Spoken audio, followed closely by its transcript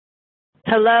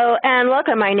Hello and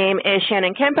welcome. My name is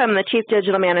Shannon Kemp. I'm the Chief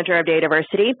Digital Manager of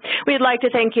Dataversity. We'd like to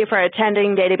thank you for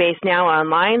attending Database Now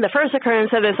Online, the first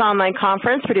occurrence of this online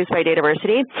conference produced by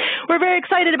Dataversity. We're very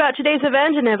excited about today's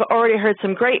event and have already heard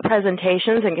some great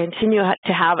presentations and continue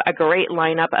to have a great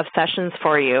lineup of sessions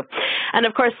for you. And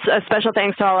of course, a special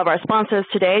thanks to all of our sponsors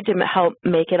today to help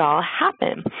make it all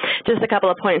happen. Just a couple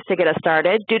of points to get us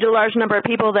started. Due to the large number of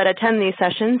people that attend these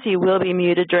sessions, you will be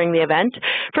muted during the event.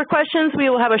 For questions, we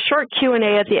will have a short Q&A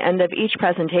at the end of each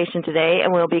presentation today,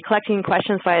 and we'll be collecting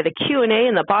questions via the Q&A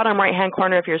in the bottom right-hand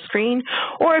corner of your screen.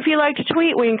 Or if you like to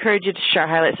tweet, we encourage you to share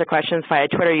highlights or questions via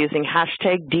Twitter using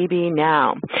hashtag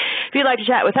DBNow. If you'd like to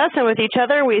chat with us and with each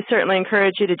other, we certainly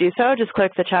encourage you to do so. Just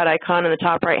click the chat icon in the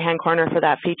top right-hand corner for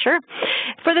that feature.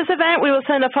 For this event, we will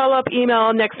send a follow-up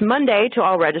email next Monday to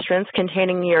all registrants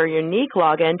containing your unique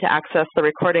login to access the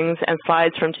recordings and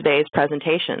slides from today's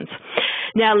presentations.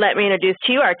 Now let me introduce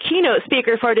to you our keynote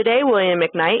speaker for today, William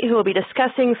McKnight, who will be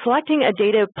discussing selecting a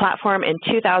data platform in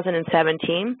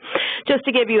 2017. Just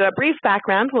to give you a brief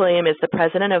background, William is the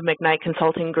president of McKnight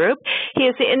Consulting Group. He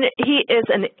is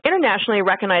an internationally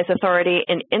recognized authority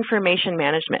in information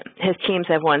management. His teams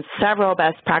have won several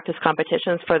best practice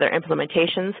competitions for their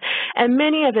implementations, and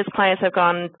many of his clients have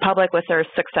gone public with their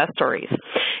success stories.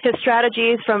 His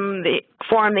strategies form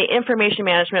the information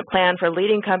management plan for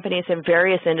leading companies in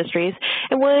various industries,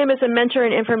 and William is a mentor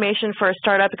in information for a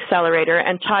startup accelerator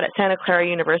and taught at Santa Clara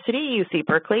University, UC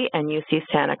Berkeley, and UC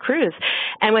Santa Cruz.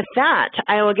 And with that,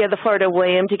 I will give the floor to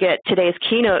William to get today's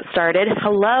keynote started.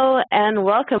 Hello and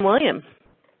welcome, William.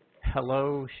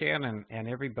 Hello, Shannon and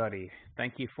everybody.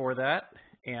 Thank you for that,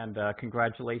 and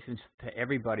congratulations to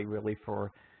everybody really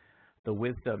for the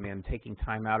wisdom in taking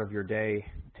time out of your day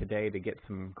today to get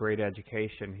some great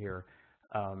education here.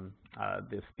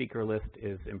 The speaker list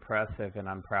is impressive, and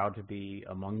I'm proud to be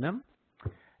among them.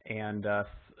 And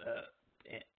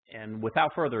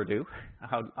without further ado,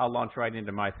 I'll launch right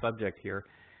into my subject here,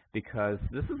 because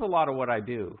this is a lot of what I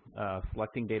do,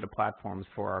 selecting data platforms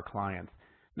for our clients.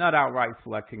 Not outright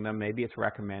selecting them, maybe it's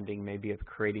recommending, maybe it's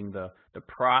creating the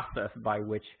process by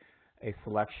which a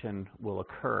selection will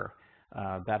occur.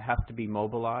 That has to be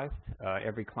mobilized.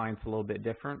 Every client's a little bit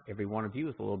different. Every one of you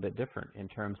is a little bit different in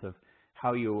terms of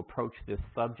how you approach this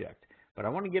subject. But I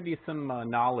want to give you some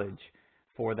knowledge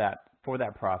for that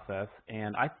process.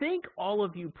 And I think all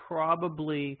of you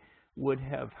probably would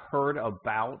have heard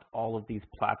about all of these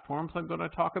platforms I'm going to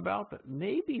talk about, but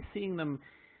maybe seeing them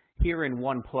here in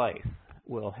one place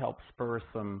will help spur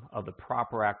some of the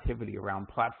proper activity around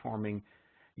platforming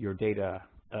your data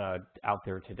out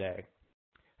there today.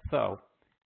 So,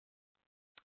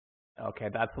 okay,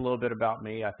 that's a little bit about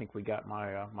me. I think we got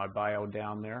my bio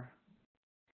down there.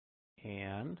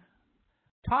 And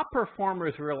top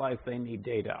performers realize they need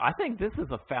data. I think this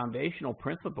is a foundational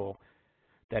principle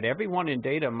that everyone in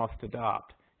data must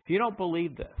adopt. If you don't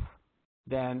believe this,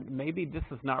 then maybe this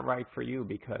is not right for you,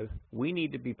 because we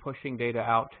need to be pushing data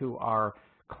out to our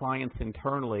clients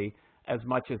internally as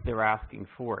much as they're asking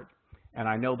for it. And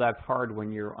I know that's hard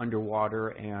when you're underwater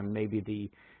and maybe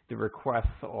the requests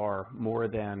are more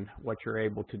than what you're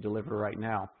able to deliver right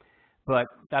now. But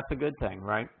that's a good thing,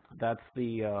 right? That's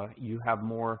you have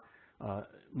more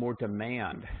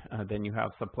demand than you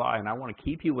have supply, and I want to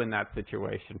keep you in that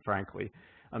situation, frankly.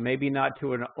 Maybe not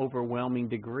to an overwhelming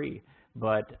degree,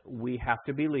 but we have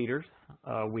to be leaders.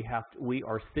 We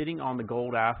are sitting on the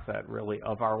gold asset, really,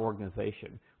 of our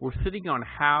organization. We're sitting on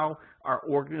how our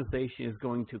organization is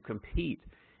going to compete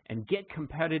and get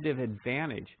competitive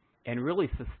advantage and really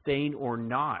sustain or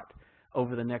not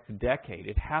over the next decade.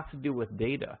 It has to do with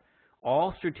data.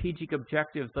 All strategic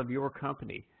objectives of your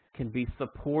company can be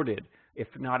supported, if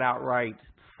not outright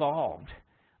solved,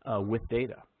 with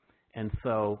data. And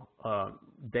so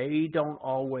they don't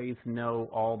always know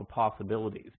all the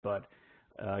possibilities, but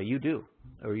you do,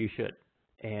 or you should.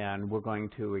 And we're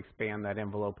going to expand that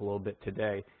envelope a little bit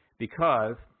today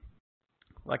because,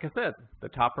 like I said, the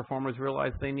top performers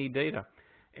realize they need data.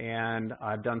 And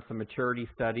I've done some maturity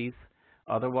studies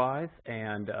otherwise,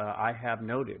 and I have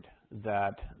noted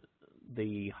that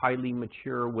the highly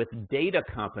mature with data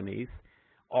companies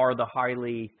are the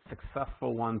highly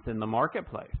successful ones in the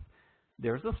marketplace.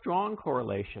 There's a strong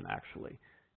correlation, actually.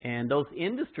 And those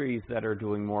industries that are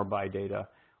doing more by data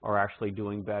are actually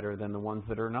doing better than the ones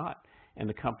that are not. And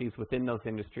the companies within those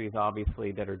industries,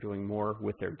 obviously, that are doing more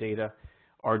with their data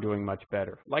are doing much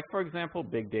better. Like, for example,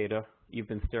 big data. You've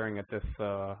been staring at this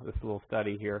little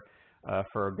study here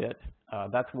for a bit.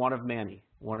 That's one of many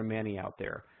out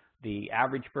there. The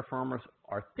average performers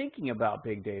are thinking about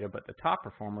big data, but the top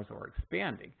performers are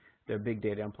expanding their big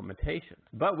data implementations.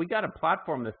 But we got to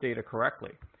platform this data correctly.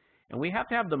 And we have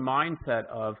to have the mindset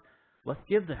of, let's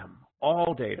give them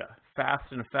all data fast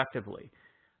and effectively.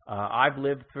 I've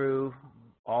lived through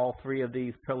all three of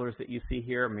these pillars that you see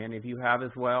here. Many of you have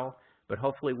as well. But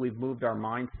hopefully we've moved our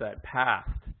mindset past,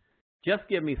 just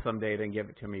give me some data and give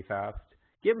it to me fast.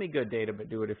 Give me good data, but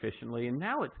do it efficiently. And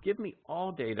now it's give me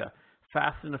all data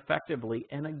fast and effectively.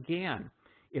 And again,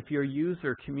 if your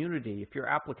user community, if your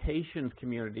applications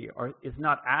community is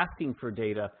not asking for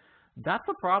data, that's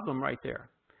a problem right there.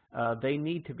 They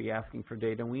need to be asking for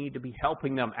data, and we need to be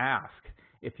helping them ask,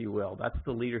 if you will. That's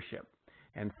the leadership.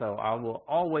 And so I will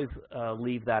always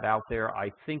leave that out there.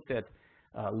 I think that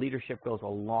leadership goes a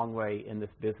long way in this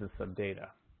business of data.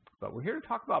 But we're here to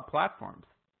talk about platforms.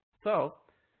 So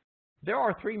there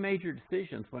are three major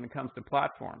decisions when it comes to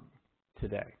platform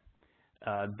today.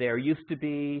 There used to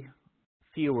be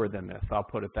fewer than this, I'll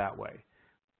put it that way.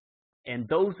 And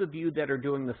those of you that are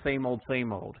doing the same old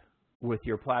with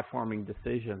your platforming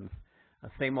decisions,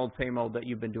 same old that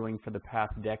you've been doing for the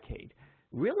past decade,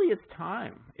 really it's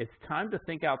time. It's time to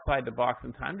think outside the box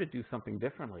and time to do something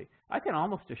differently. I can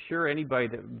almost assure anybody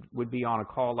that would be on a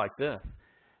call like this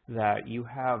that you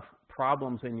have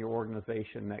problems in your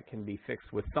organization that can be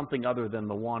fixed with something other than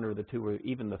the one or the two or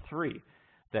even the three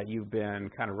that you've been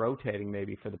kind of rotating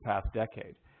maybe for the past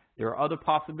decade. There are other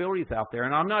possibilities out there,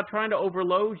 and I'm not trying to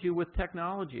overload you with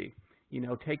technology. You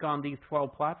know, take on these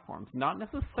 12 platforms. Not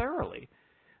necessarily,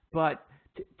 but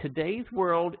today's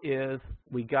world is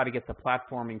we got to get the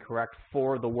platforming correct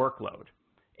for the workload.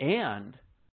 And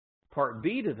part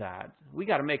B to that, we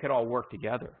got to make it all work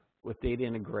together with data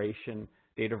integration,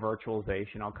 data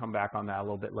virtualization. I'll come back on that a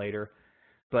little bit later.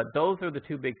 But those are the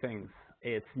two big things.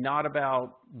 It's not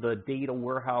about the data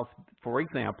warehouse, for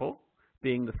example,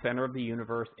 being the center of the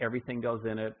universe, everything goes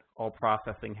in it, all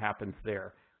processing happens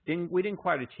there. We didn't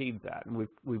quite achieve that, and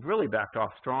we've really backed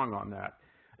off strong on that,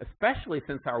 especially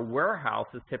since our warehouse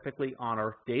is typically on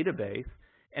our database,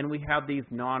 and we have these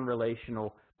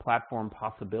non-relational platform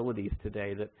possibilities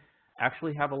today that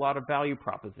actually have a lot of value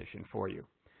proposition for you.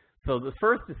 So the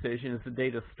first decision is the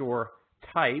data store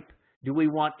type. Do we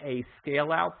want a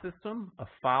scale-out system, a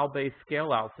file-based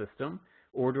scale-out system,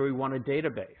 or do we want a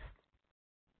database?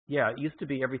 Yeah, it used to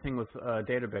be everything was a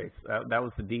database. That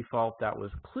was the default. That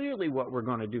was clearly what we're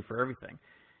going to do for everything.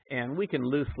 And we can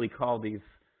loosely call these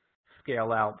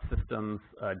scale-out systems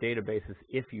databases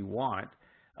if you want.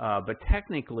 But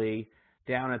technically,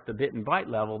 down at the bit and byte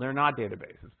level, they're not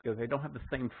databases because they don't have the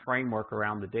same framework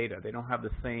around the data. They don't have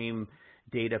the same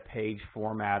data page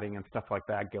formatting and stuff like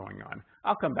that going on.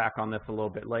 I'll come back on this a little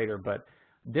bit later, but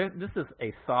this is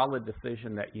a solid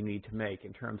decision that you need to make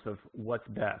in terms of what's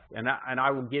best. And I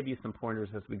will give you some pointers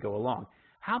as we go along.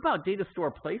 How about data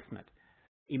store placement?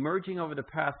 Emerging over the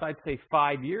past, I'd say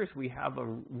 5 years, we have a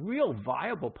real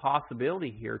viable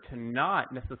possibility here to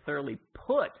not necessarily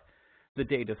put the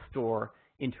data store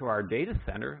into our data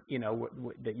center, you know,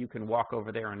 that you can walk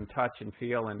over there and touch and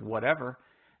feel and whatever.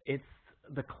 It's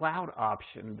the cloud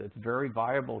option that's very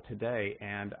viable today.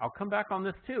 And I'll come back on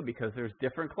this too because there's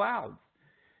different clouds.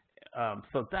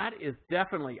 So that is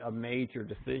definitely a major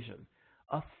decision.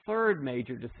 A third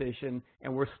major decision,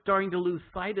 and we're starting to lose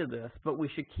sight of this, but we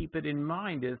should keep it in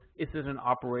mind, is it an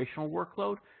operational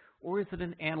workload or is it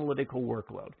an analytical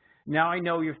workload? Now, I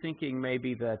know you're thinking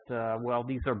maybe that, well,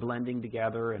 these are blending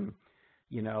together and,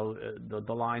 you know,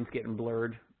 the lines getting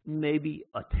blurred. Maybe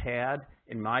a tad,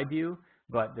 in my view,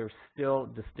 but there are still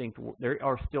distinct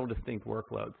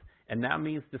workloads. And that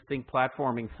means distinct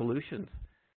platforming solutions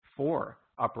for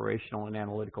operational and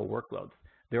analytical workloads.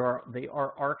 They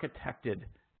are architected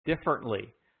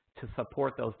differently to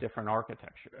support those different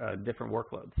different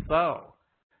workloads. So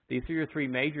these are your three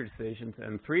major decisions,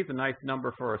 and 3 is a nice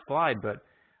number for a slide, but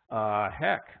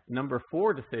heck, number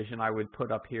 4 decision I would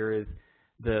put up here is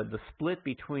the split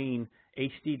between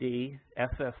HDD,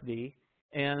 SSD,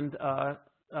 and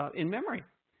in memory,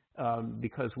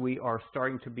 because we are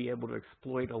starting to be able to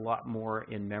exploit a lot more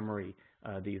in memory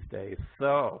these days.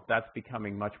 So that's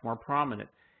becoming much more prominent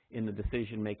in the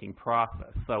decision-making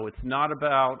process. So it's not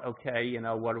about, okay, you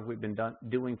know, what have we been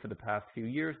doing for the past few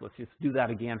years? Let's just do that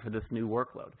again for this new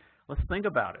workload. Let's think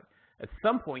about it. At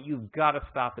some point, you've got to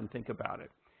stop and think about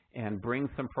it and bring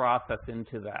some process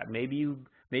into that. Maybe you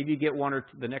get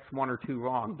the next 1 or 2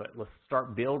 wrong, but let's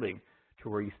start building to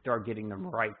where you start getting them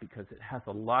right, because it has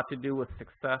a lot to do with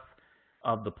success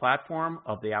of the platform,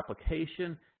 of the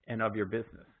application, and of your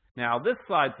business. Now, this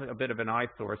slide's a bit of an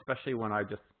eyesore, especially when I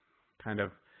just kind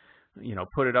of, you know,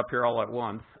 put it up here all at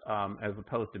once as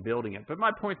opposed to building it. But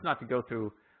my point's not to go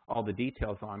through all the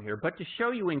details on here, but to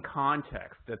show you in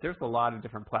context that there's a lot of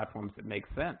different platforms that make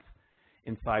sense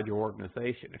inside your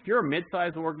organization. If you're a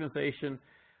mid-sized organization,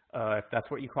 if that's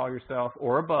what you call yourself,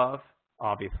 or above,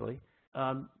 obviously,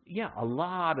 yeah, a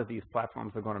lot of these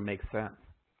platforms are going to make sense.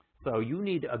 So you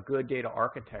need a good data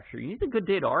architecture. You need a good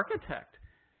data architect,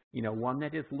 one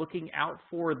that is looking out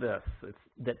for this,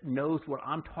 that knows what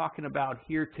I'm talking about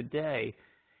here today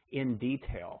in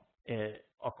detail,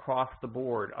 across the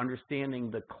board,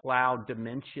 understanding the cloud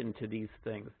dimension to these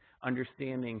things,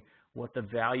 understanding what the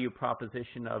value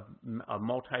proposition of a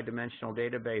multidimensional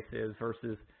database is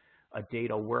versus a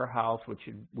data warehouse,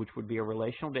 which would be a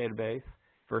relational database,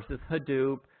 versus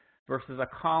Hadoop, versus a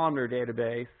columnar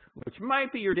database, which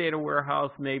might be your data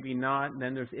warehouse, maybe not, and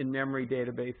then there's in-memory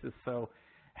databases. So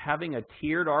having a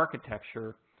tiered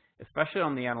architecture, especially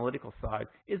on the analytical side,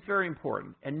 is very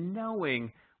important. And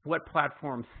knowing what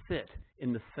platforms sit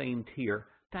in the same tier,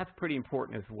 that's pretty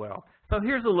important as well. So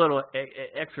here's a little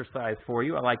exercise for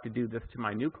you. I like to do this to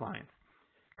my new clients.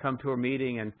 Come to a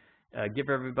meeting and give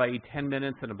everybody 10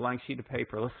 minutes and a blank sheet of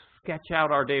paper. Let's sketch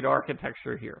out our data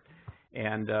architecture here.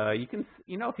 And you can,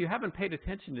 if you haven't paid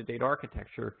attention to data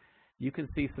architecture, you can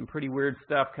see some pretty weird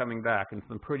stuff coming back and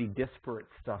some pretty disparate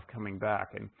stuff coming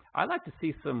back. And I like to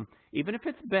see some, even if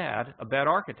it's bad, a bad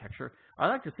architecture, I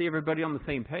like to see everybody on the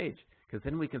same page, because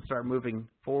then we can start moving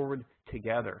forward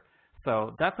together.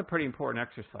 So that's a pretty important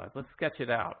exercise. Let's sketch it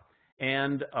out.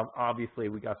 And obviously,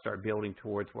 we got to start building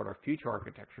towards what our future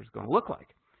architecture is going to look like.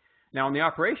 Now, on the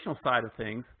operational side of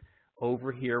things,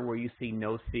 over here where you see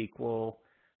NoSQL,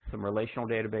 some relational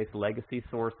database legacy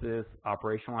sources,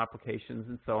 operational applications,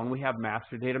 and so on, we have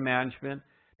master data management.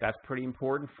 That's pretty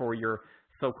important for your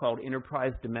so-called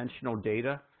enterprise dimensional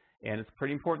data. And it's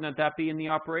pretty important that that be in the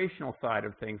operational side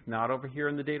of things, not over here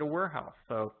in the data warehouse.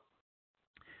 So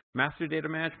master data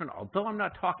management, although I'm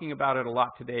not talking about it a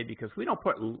lot today because we don't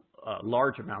put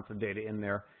large amounts of data in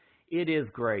there, it is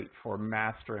great for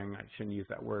mastering, I shouldn't use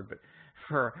that word, but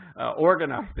for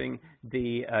organizing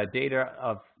the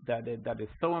data that is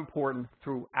so important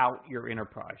throughout your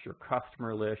enterprise, your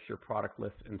customer list, your product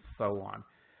list, and so on.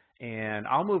 And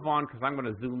I'll move on because I'm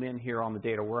going to zoom in here on the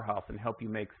data warehouse and help you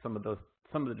make some of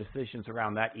the decisions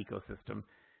around that ecosystem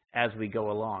as we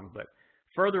go along. But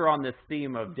further on this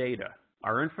theme of data,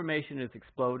 our information is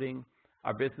exploding.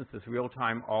 Our business is real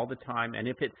time all the time. And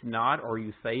if it's not, or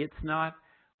you say it's not,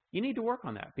 you need to work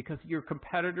on that, because your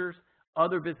competitors,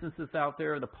 other businesses out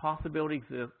there, the possibility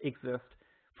exists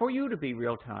for you to be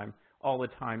real time all the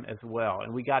time as well.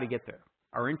 And we got to get there.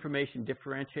 Our information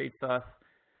differentiates us.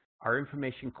 Our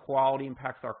information quality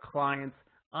impacts our clients.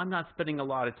 I'm not spending a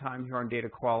lot of time here on data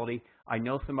quality. I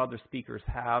know some other speakers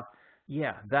have.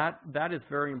 Yeah, that is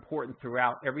very important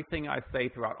throughout everything I say,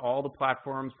 throughout all the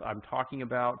platforms I'm talking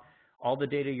about, all the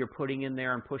data you're putting in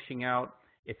there and pushing out.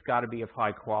 It's got to be of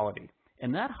high quality.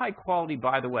 And that high quality,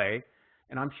 by the way,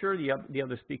 and I'm sure the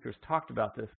other speakers talked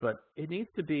about this, but it needs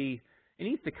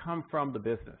to come from the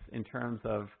business in terms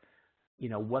of,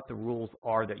 what the rules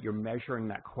are that you're measuring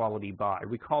that quality by.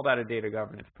 We call that a data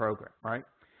governance program, right?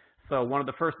 So one of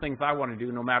the first things I want to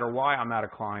do, no matter why I'm at a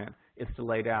client, is to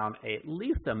lay down at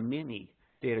least a mini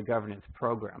data governance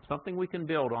program, something we can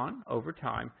build on over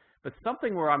time, but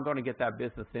something where I'm going to get that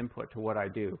business input to what I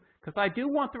do. Because I do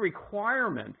want the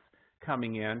requirements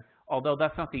coming in, although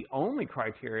that's not the only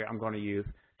criteria I'm going to use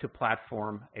to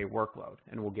platform a workload,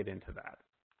 and we'll get into that.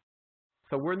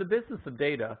 So we're in the business of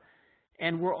data,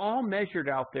 and we're all measured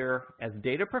out there as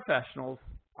data professionals.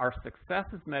 Our success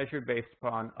is measured based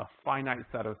upon a finite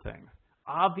set of things.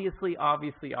 Obviously,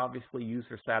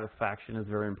 user satisfaction is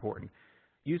very important.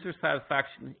 User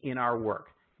satisfaction in our work,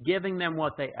 giving them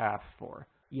what they asked for.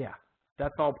 Yeah,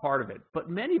 that's all part of it. But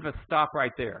many of us stop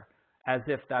right there as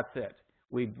if that's it.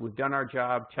 We've done our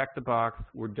job, check the box,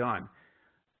 we're done.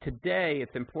 Today,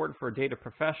 it's important for a data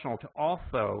professional to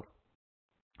also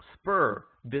spur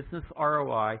business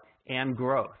ROI and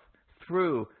growth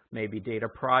through maybe data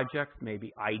projects,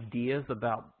 maybe ideas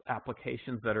about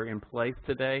applications that are in place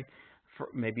today, for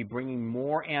maybe bringing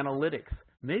more analytics,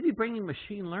 maybe bringing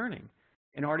machine learning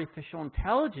and artificial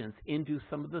intelligence into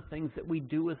some of the things that we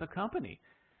do as a company,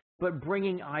 but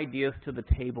bringing ideas to the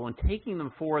table and taking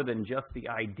them forward than just the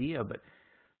idea, but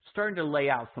starting to lay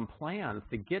out some plans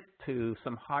to get to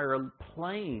some higher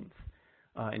planes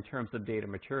in terms of data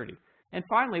maturity. And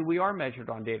finally, we are measured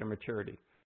on data maturity.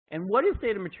 And what is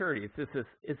data maturity? Is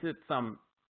it some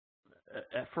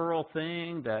ephemeral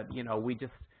thing that we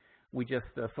just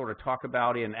sort of talk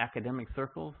about in academic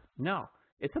circles? No,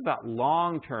 it's about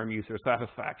long-term user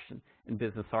satisfaction and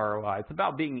business ROI. It's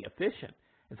about being efficient.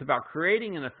 It's about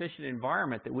creating an efficient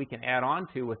environment that we can add on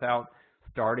to without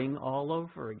starting all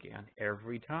over again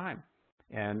every time.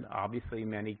 And obviously,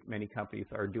 many companies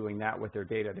are doing that with their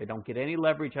data. They don't get any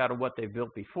leverage out of what they've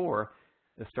built before.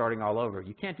 is starting all over.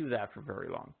 You can't do that for very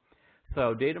long.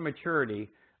 So data maturity,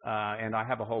 and I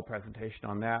have a whole presentation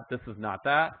on that. This is not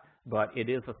that, but it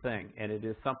is a thing, and it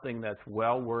is something that's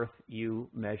well worth you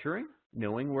measuring,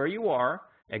 knowing where you are,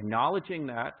 acknowledging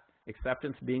that,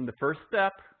 acceptance being the first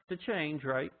step to change,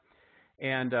 right?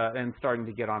 And starting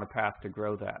to get on a path to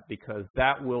grow that, because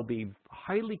that will be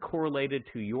highly correlated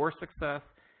to your success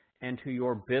and to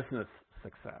your business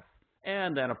success.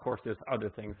 And then, of course, there's other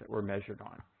things that we're measured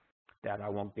on that I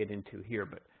won't get into here.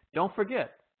 But don't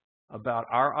forget about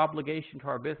our obligation to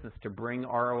our business to bring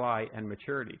ROI and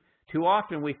maturity. Too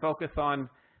often we focus on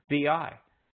BI.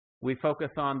 We focus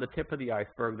on the tip of the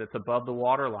iceberg that's above the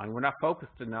waterline. We're not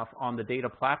focused enough on the data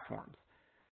platforms.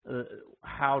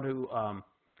 How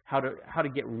to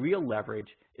get real leverage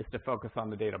is to focus on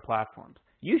the data platforms.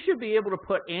 You should be able to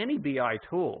put any BI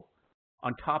tool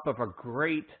on top of a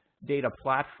great data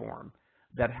platform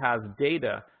that has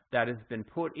data that has been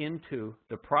put into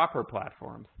the proper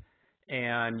platforms,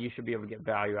 and you should be able to get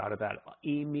value out of that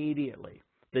immediately.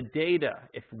 The data,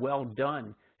 if well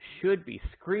done, should be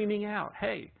screaming out,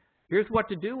 hey, here's what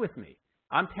to do with me.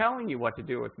 I'm telling you what to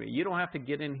do with me. You don't have to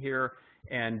get in here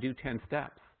and do 10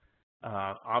 steps.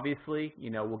 Obviously,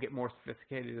 we'll get more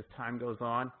sophisticated as time goes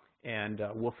on, and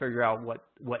we'll figure out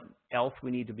what else we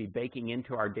need to be baking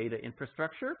into our data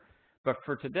infrastructure. But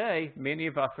for today, many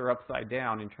of us are upside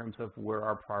down in terms of where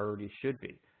our priorities should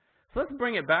be. So let's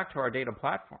bring it back to our data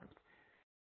platforms.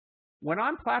 When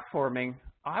I'm platforming,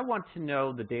 I want to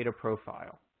know the data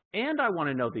profile, and I want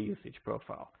to know the usage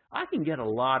profile. I can get a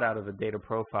lot out of the data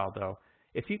profile, though.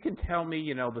 If you can tell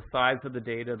me, the size of the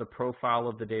data, the profile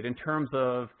of the data, in terms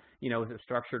of, is it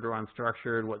structured or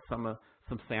unstructured, what some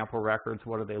sample records,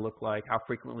 what do they look like, how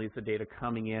frequently is the data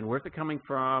coming in, where's it coming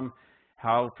from,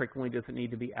 how frequently does it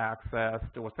need to be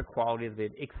accessed, what's the quality of the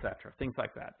data, etc., things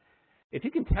like that. If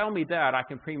you can tell me that, I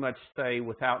can pretty much say,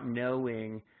 without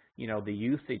knowing, the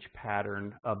usage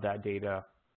pattern of that data,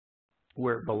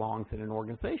 where it belongs in an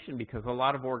organization, because a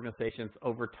lot of organizations,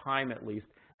 over time at least,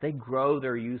 they grow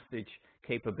their usage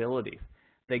capabilities.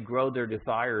 They grow their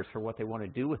desires for what they want to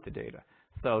do with the data.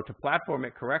 So to platform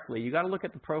it correctly, you got to look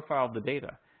at the profile of the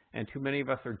data. And too many of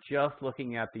us are just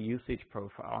looking at the usage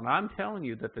profile. And I'm telling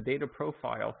you that the data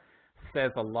profile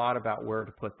says a lot about where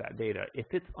to put that data. If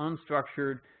it's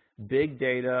unstructured, big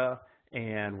data,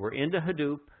 and we're into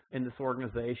Hadoop in this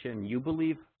organization, you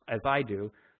believe, as I do,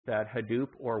 that Hadoop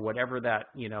or whatever that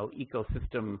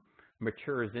ecosystem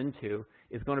matures into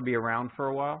is going to be around for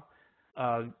a while,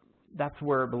 that's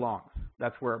where it belongs.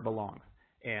 That's where it belongs.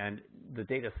 And the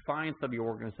data science of your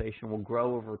organization will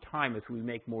grow over time as we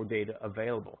make more data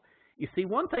available. You see,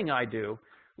 one thing I do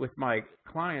with my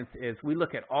clients is we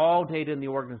look at all data in the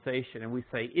organization and we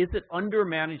say, is it under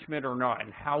management or not,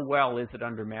 and how well is it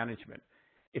under management?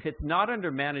 If it's not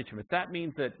under management, that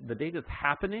means that the data is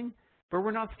happening, but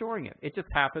we're not storing it. It just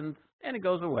happens and it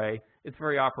goes away. It's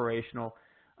very operational,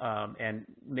 and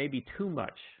maybe too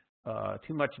much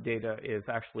data is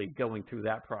actually going through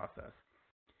that process.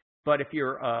 But if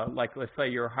you're, let's say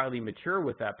you're highly mature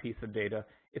with that piece of data,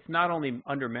 it's not only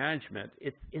under management,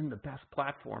 it's in the best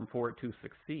platform for it to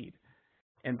succeed.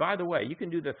 And by the way, you can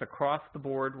do this across the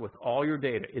board with all your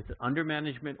data. Is it under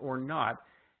management or not?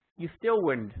 You still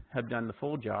wouldn't have done the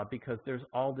full job, because there's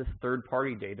all this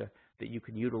third-party data that you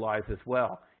can utilize as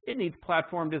well. It needs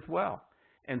platformed as well.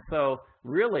 And so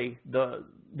really,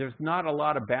 there's not a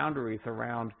lot of boundaries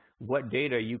around what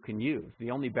data you can use.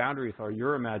 The only boundaries are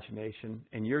your imagination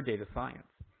and your data science,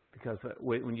 because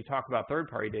when you talk about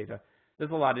third-party data,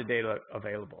 there's a lot of data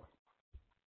available.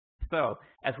 So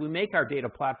as we make our data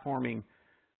platforming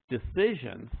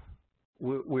decisions,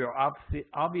 we're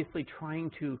obviously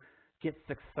trying to get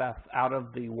success out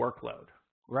of the workload,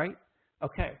 right?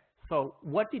 Okay, so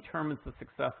what determines the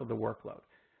success of the workload?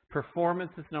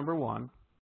 Performance is number one.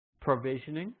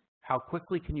 Provisioning, how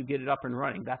quickly can you get it up and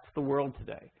running? That's the world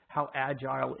today. How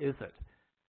agile is it?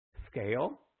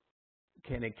 Scale,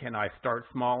 can I start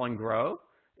small and grow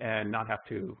and not have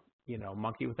to,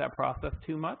 monkey with that process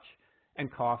too much?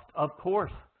 And cost, of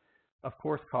course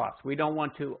cost. We don't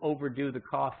want to overdo the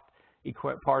cost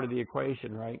part of the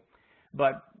equation, right?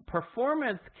 But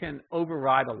performance can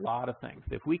override a lot of things.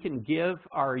 If we can give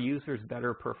our users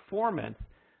better performance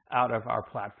out of our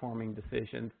platforming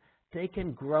decisions, they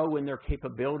can grow in their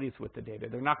capabilities with the data.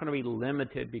 They're not going to be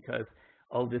limited because,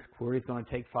 oh, this query is going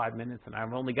to take 5 minutes and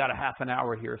I've only got a half an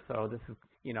hour here, so this is,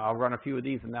 I'll run a few of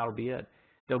these and that'll be it.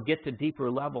 They'll get to deeper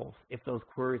levels if those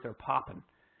queries are popping.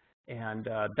 And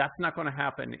that's not going to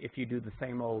happen if you do the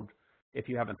same old, if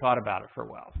you haven't thought about it for a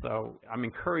while. So I'm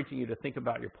encouraging you to think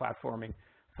about your platforming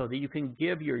so that you can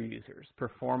give your users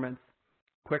performance,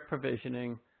 quick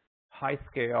provisioning, high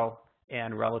scale,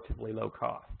 and relatively low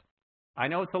cost. I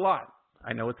know it's a lot.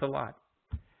 I know it's a lot.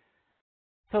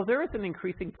 So there is an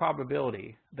increasing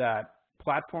probability that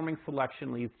platforming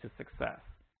selection leads to success.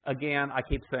 Again, I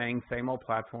keep saying same old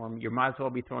platform. You might as well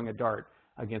be throwing a dart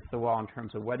against the wall in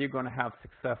terms of whether you're going to have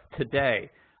success today.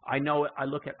 I know I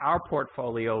look at our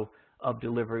portfolio of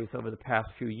deliveries over the past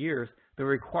few years, the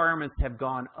requirements have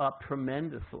gone up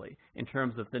tremendously in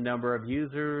terms of the number of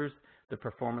users, the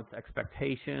performance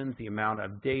expectations, the amount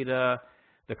of data,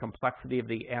 the complexity of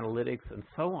the analytics, and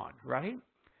so on, right?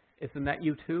 Isn't that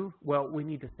you too? Well, we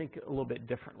need to think a little bit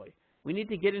differently. We need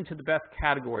to get into the best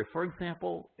category. For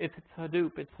example, if it's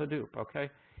Hadoop, it's Hadoop, okay?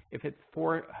 If it's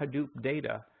for Hadoop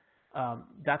data,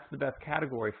 that's the best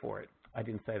category for it. I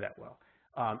didn't say that well.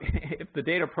 If the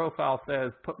data profile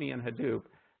says, put me in Hadoop,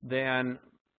 then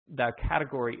that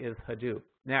category is Hadoop.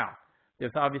 Now,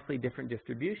 there's obviously different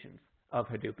distributions of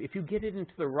Hadoop. If you get it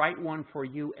into the right one for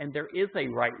you, and there is a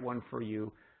right one for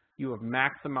you, you have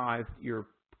maximized your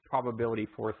probability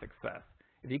for success.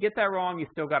 If you get that wrong, you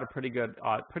still got a pretty good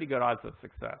odds of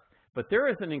success. But there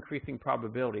is an increasing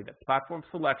probability that platform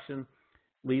selection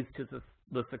leads to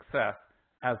the success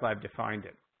as I've defined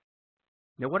it.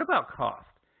 Now, what about cost?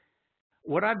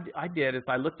 What I did is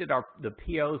I looked at the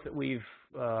POs that we've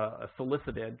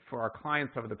solicited for our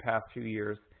clients over the past few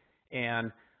years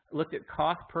and looked at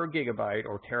cost per gigabyte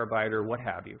or terabyte or what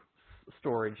have you,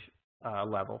 storage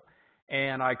level,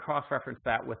 and I cross-referenced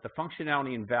that with the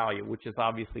functionality and value, which is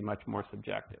obviously much more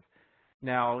subjective.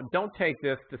 Now, don't take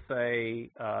this to say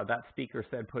that speaker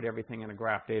said put everything in a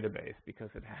graph database because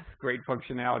it has great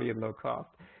functionality and low cost.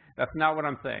 That's not what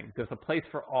I'm saying. There's a place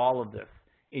for all of this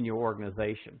in your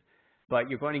organization. But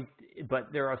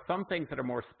there are some things that are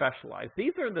more specialized.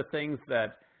 These are the things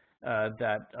that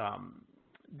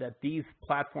these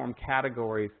platform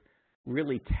categories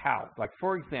really tout. Like,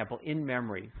 for example, in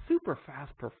memory, super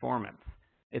fast performance.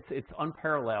 It's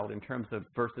unparalleled in terms of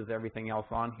versus everything else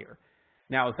on here.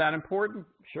 Now, is that important?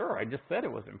 Sure, I just said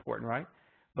it was important, right?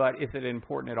 But is it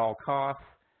important at all costs?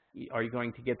 Are you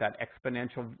going to get that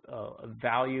exponential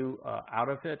value out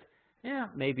of it? Yeah,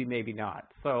 maybe, maybe not.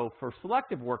 So for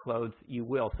selective workloads, you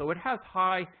will. So it has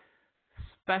high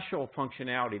special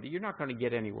functionality that you're not going to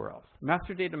get anywhere else.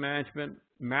 Master data management,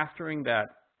 mastering that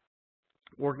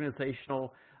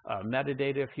organizational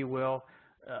metadata, if you will,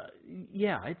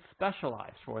 yeah, it's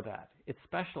specialized for that. It's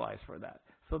specialized for that.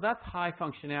 So that's high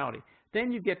functionality.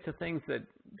 Then you get to things that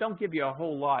don't give you a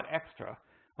whole lot extra,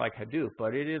 like Hadoop,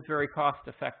 but it is very cost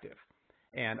effective.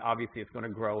 And obviously it's going to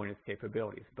grow in its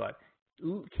capabilities. But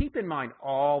keep in mind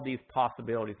all these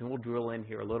possibilities, and we'll drill in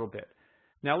here a little bit.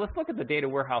 Now let's look at the data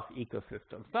warehouse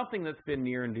ecosystem, something that's been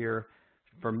near and dear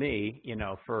for me,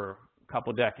 for a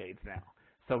couple decades now.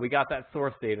 So we got that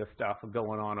source data stuff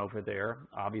going on over there.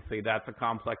 Obviously that's a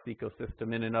complex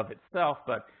ecosystem in and of itself,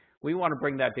 but we want to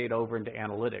bring that data over into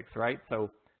analytics, right? So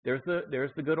there's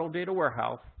the good old data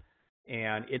warehouse,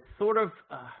 and it's sort of,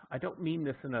 I don't mean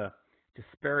this in a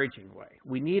disparaging way.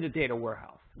 We need a data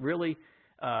warehouse. Really,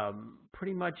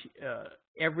 pretty much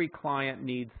every client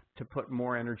needs to put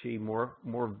more energy, more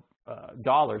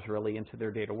dollars really into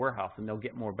their data warehouse, and they'll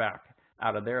get more back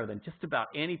out of there than just about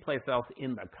any place else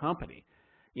in the company.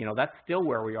 That's still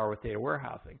where we are with data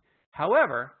warehousing.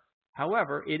 However,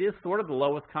 it is sort of the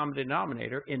lowest common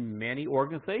denominator in many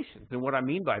organizations. And what I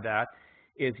mean by that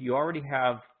is you already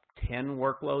have 10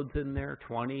 workloads in there,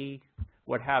 20,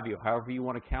 what have you, however you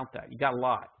want to count that. You got a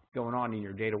lot going on in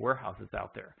your data warehouses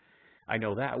out there. I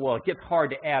know that. Well, it gets hard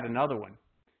to add another one.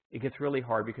 It gets really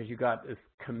hard because you got this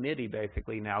committee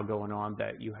basically now going on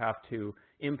that you have to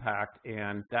impact,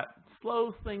 and that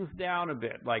slows things down a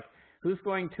bit. Like, who's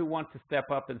going to want to step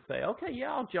up and say, okay,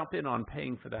 yeah, I'll jump in on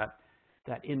paying for that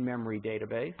in-memory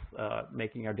database,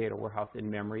 making our data warehouse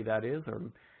in-memory, that is,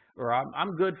 or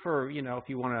I'm good for, if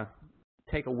you want to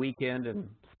take a weekend and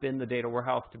spin the data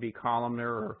warehouse to be columnar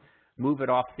or move it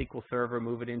off SQL Server,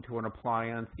 move it into an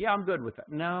appliance. Yeah, I'm good with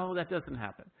that. No, that doesn't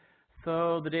happen.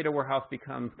 So the data warehouse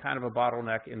becomes kind of a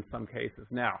bottleneck in some cases.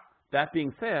 Now, that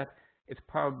being said, it's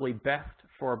probably best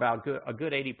for about a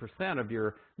good 80% of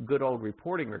your good old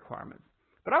reporting requirements.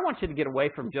 But I want you to get away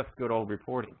from just good old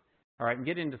reporting, all right, and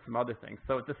get into some other things.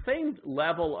 So at the same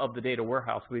level of the data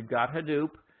warehouse, we've got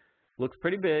Hadoop. Looks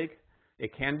pretty big.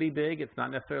 It can be big. It's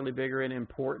not necessarily bigger in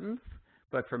importance.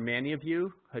 But for many of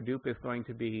you, Hadoop is going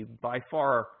to be by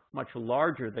far much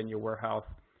larger than your warehouse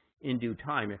in due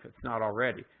time, if it's not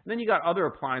already. And then you got other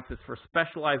appliances for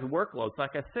specialized workloads.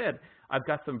 Like I said, I've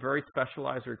got some very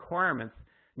specialized requirements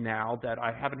now that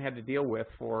I haven't had to deal with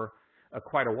for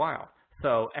quite a while.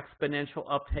 So exponential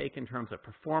uptake in terms of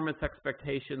performance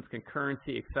expectations,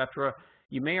 concurrency, etc.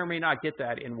 You may or may not get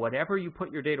that in whatever you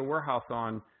put your data warehouse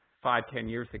on 5, 10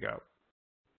 years ago.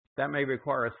 That may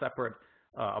require a separate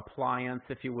appliance,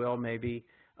 if you will, maybe.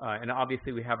 And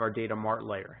obviously, we have our data mart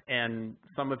layer. And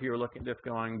some of you are looking at this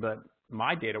going, but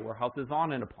my data warehouse is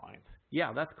on an appliance.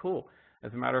 Yeah, that's cool.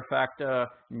 As a matter of fact,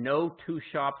 no two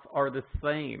shops are the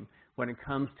same when it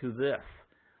comes to this.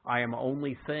 I am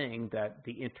only saying that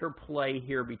the interplay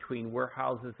here between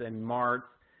warehouses and marts,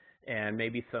 and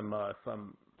maybe some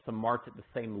marts at the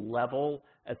same level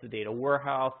as the data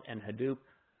warehouse and Hadoop,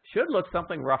 should look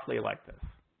something roughly like this.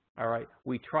 All right.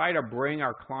 We try to bring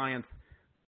our clients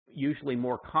usually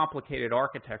more complicated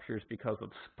architectures because of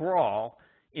sprawl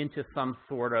into some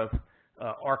sort of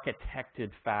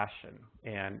architected fashion,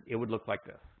 and it would look like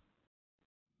this.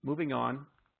 Moving on,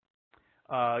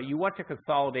 you want to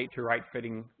consolidate to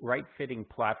right-fitting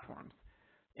platforms.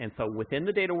 And so within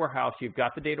the data warehouse, you've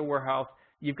got the data warehouse.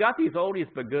 You've got these oldies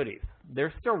but goodies.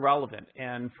 They're still relevant.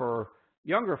 And for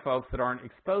younger folks that aren't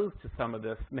exposed to some of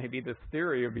this, maybe this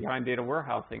theory behind data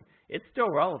warehousing, it's still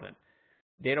relevant.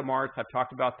 Data marts, I've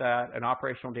talked about that, an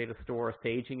operational data store, a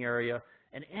staging area,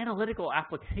 an analytical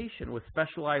application with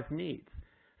specialized needs.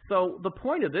 So the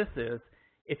point of this is,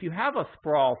 if you have a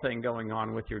sprawl thing going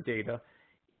on with your data,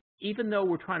 even though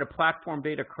we're trying to platform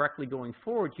data correctly going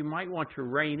forward, you might want to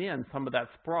rein in some of that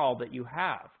sprawl that you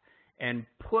have and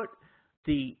put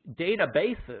the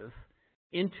databases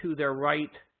into their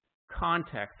right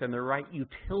context and their right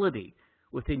utility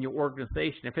within your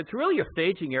organization. If it's really a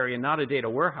staging area, not a data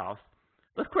warehouse,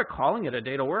 let's quit calling it a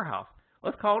data warehouse.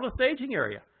 Let's call it a staging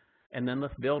area. And then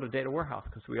let's build a data warehouse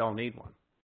because we all need one.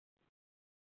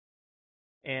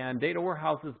 And data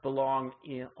warehouses belong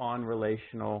on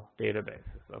relational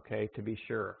databases, okay, to be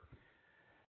sure.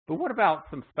 But what about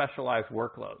some specialized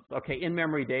workloads? Okay,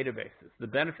 in-memory databases. The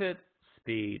benefit,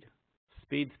 speed.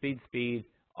 Speed,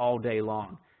 all day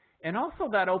long. And also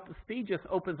that speed just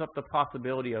opens up the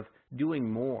possibility of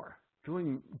doing more,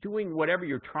 doing whatever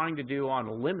you're trying to do on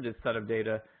a limited set of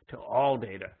data to all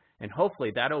data. And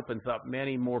hopefully that opens up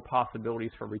many more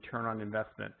possibilities for return on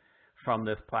investment from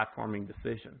this platforming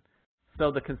decision.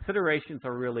 So the considerations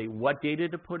are really what data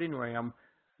to put in RAM,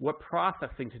 what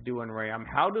processing to do in RAM,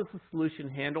 how does the solution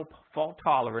handle fault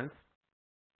tolerance,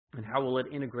 and how will it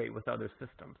integrate with other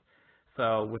systems.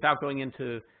 So without going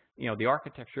into the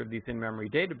architecture of these in-memory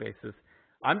databases,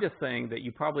 I'm just saying that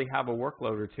you probably have a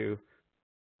workload or two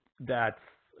that's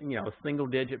a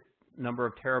single-digit number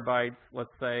of terabytes,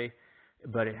 let's say,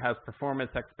 but it has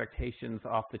performance expectations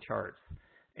off the charts.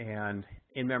 And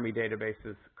in-memory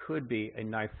databases could be a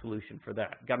nice solution for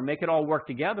that. Got to make it all work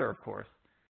together, of course.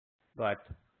 But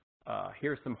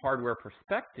here's some hardware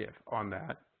perspective on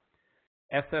that.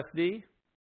 SSD,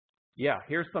 yeah,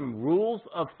 here's some rules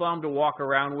of thumb to walk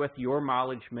around with. Your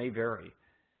mileage may vary.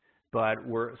 But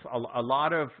a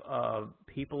lot of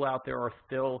people out there are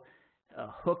still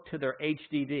hooked to their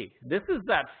HDD. This is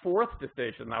that fourth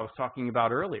decision I was talking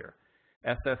about earlier.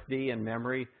 SSD and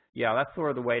memory, yeah, that's sort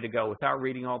of the way to go. Without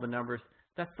reading all the numbers,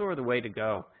 that's sort of the way to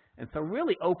go. And so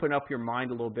really open up your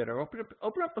mind a little bit, or open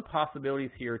up the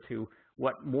possibilities here to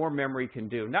what more memory can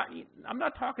do. I'm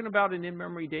not talking about an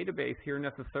in-memory database here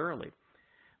necessarily,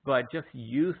 but just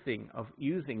using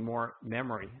more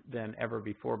memory than ever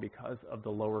before because of the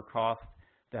lower cost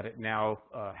that it now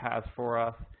has for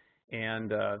us and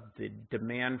the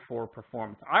demand for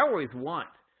performance.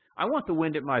 I want the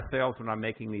wind at my sails when I'm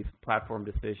making these platform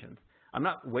decisions. I'm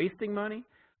not wasting money,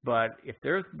 but if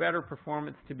there's better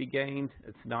performance to be gained,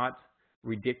 it's not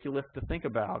ridiculous to think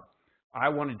about. I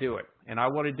want to do it, and I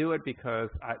want to do it because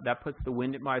that puts the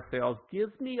wind at my sails,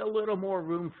 gives me a little more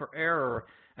room for error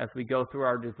as we go through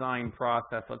our design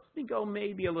process. Lets me go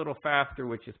maybe a little faster,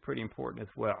 which is pretty important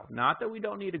as well. Not that we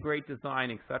don't need a great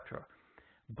design, etc.,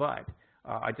 but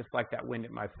I just like that wind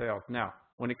at my sails. Now,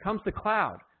 when it comes to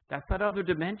cloud, that's that other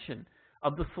dimension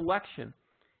of the selection.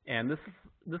 And this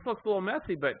looks a little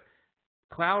messy, but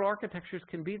cloud architectures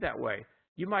can be that way.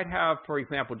 You might have, for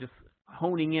example, just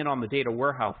honing in on the data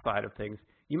warehouse side of things,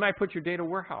 you might put your data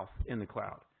warehouse in the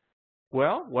cloud.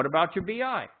 Well, what about your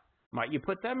BI? Might you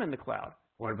put them in the cloud?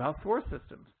 What about source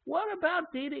systems? What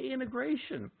about data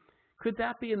integration? Could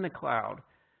that be in the cloud?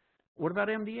 What about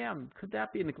MDM? Could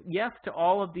that be in the cloud? Yes to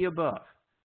all of the above.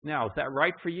 Now, is that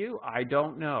right for you? I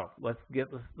don't know. Let's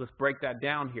break that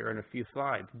down here in a few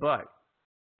slides. But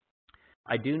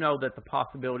I do know that the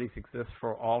possibilities exist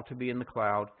for all to be in the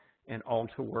cloud and all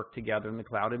to work together in the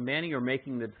cloud. And many are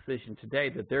making the decision today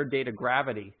that their data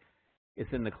gravity is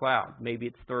in the cloud. Maybe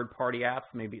it's third-party apps,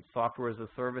 maybe it's software as a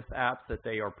service apps that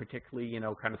they are particularly,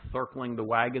 kind of circling the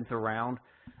wagons around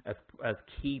as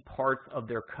key parts of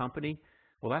their company.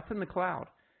 Well, that's in the cloud.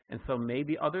 And so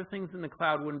maybe other things in the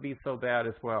cloud wouldn't be so bad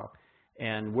as well.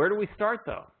 And where do we start,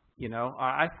 though? You know,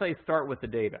 I say start with the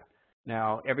data.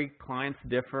 Now, every client's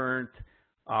different.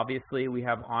 Obviously, we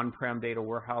have on-prem data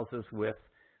warehouses with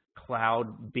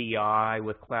cloud BI,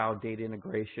 with cloud data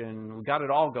integration. We got it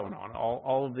all going on,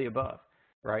 all of the above,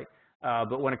 right?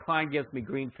 But when a client gives me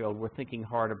greenfield, we're thinking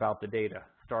hard about the data,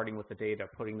 starting with the data,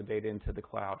 putting the data into the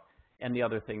cloud, and the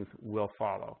other things will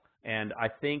follow. And I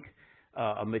think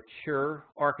a mature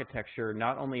architecture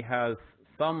not only has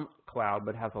some cloud,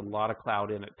 but has a lot of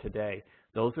cloud in it today.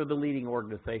 Those are the leading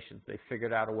organizations. They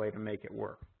figured out a way to make it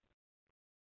work.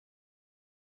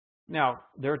 Now,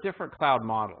 there are different cloud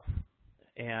models,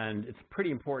 and it's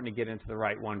pretty important to get into the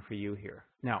right one for you here.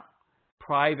 Now,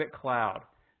 private cloud,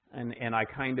 and I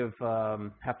kind of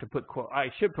have to put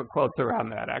I should put quotes around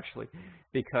that, actually,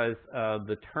 because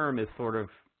the term is sort of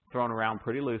thrown around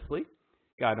pretty loosely.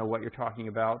 Got to know what you're talking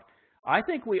about. I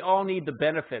think we all need the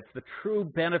benefits, the true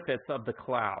benefits of the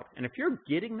cloud. And if you're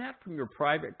getting that from your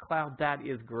private cloud, that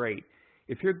is great.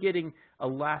 If you're getting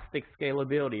elastic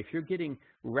scalability, if you're getting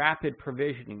rapid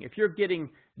provisioning, if you're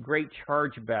getting great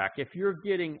chargeback, if you're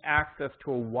getting access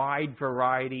to a wide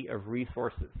variety of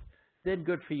resources, then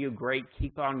good for you, great,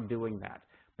 keep on doing that.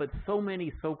 But so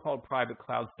many so-called private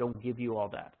clouds don't give you all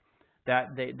that.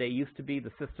 They used to be the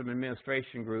system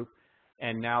administration group,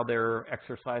 and now they're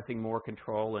exercising more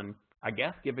control and, I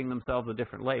guess, giving themselves a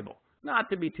different label. Not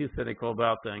to be too cynical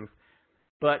about things,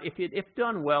 but if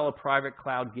done well, a private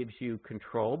cloud gives you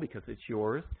control because it's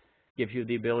yours, gives you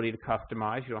the ability to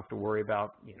customize. You don't have to worry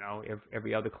about, you know,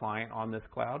 every other client on this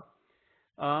cloud.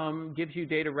 Gives you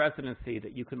data residency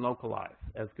that you can localize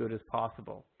as good as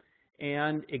possible.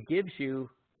 And it gives you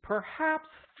perhaps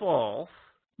false,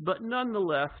 but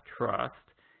nonetheless trust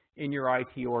in your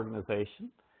IT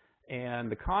organization.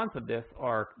 And the cons of this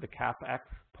are the CapEx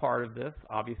part of this,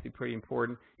 obviously pretty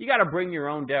important. You got to bring your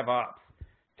own DevOps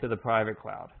to the private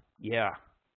cloud. Yeah,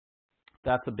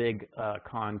 that's a big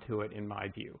con to it in my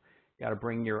view. You got to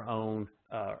bring your own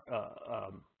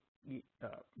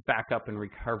backup and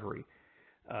recovery,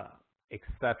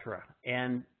 etc.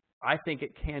 And I think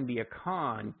it can be a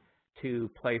con to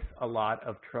place a lot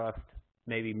of trust,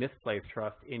 maybe misplaced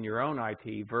trust, in your own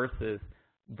IT versus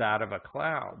that of a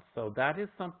cloud. So that is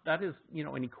you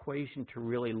know, an equation to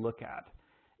really look at,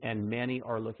 and many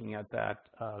are looking at that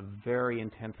very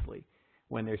intensely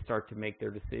when they start to make their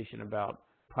decision about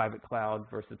private cloud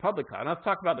versus public cloud. Now, let's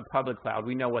talk about the public cloud.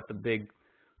 We know what the big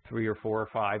 3 or 4 or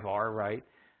 5 are, right?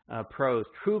 Pros,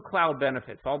 true cloud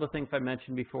benefits, all the things I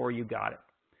mentioned before, you got it.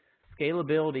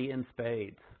 Scalability in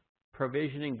spades,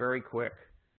 provisioning very quick,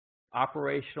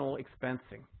 operational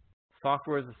expensing,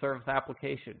 software as a service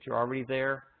applications, you're already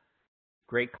there,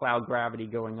 great cloud gravity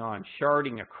going on,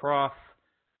 sharding across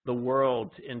the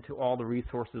world into all the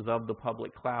resources of the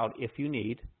public cloud if you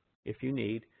need,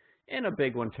 and a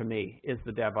big one to me is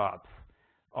the DevOps,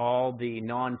 all the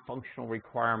non-functional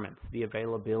requirements, the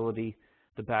availability,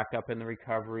 the backup and the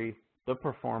recovery, the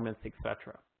performance,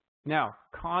 etc. Now,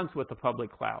 cons with the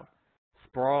public cloud,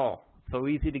 sprawl, so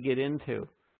easy to get into.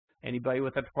 Anybody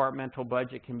with a departmental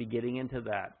budget can be getting into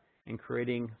that and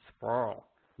creating sprawl.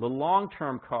 The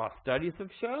long-term cost, studies have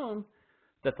shown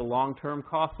that the long-term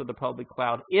cost of the public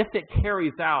cloud, if it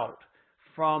carries out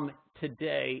from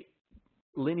today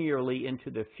linearly into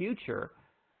the future,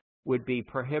 would be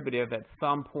prohibitive at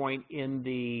some point in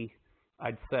the,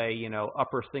 I'd say, you know,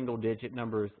 upper single-digit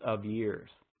numbers of years.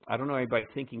 I don't know anybody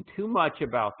thinking too much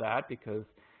about that because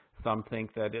some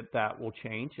think that that will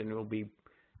change and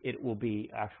it will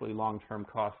be actually long-term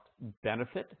cost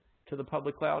benefit to the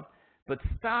public cloud. But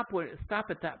stop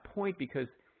at that point, because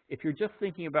if you're just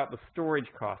thinking about the storage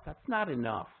cost, that's not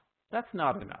enough. That's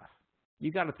not enough.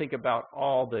 You got to think about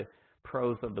all the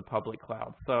pros of the public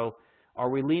cloud. So are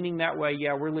we leaning that way?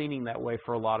 Yeah, we're leaning that way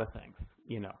for a lot of things,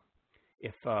 you know,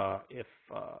 if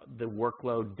the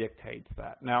workload dictates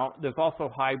that. Now, there's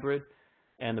also hybrid,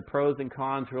 and the pros and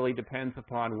cons really depends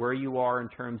upon where you are in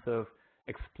terms of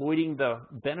exploiting the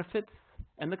benefits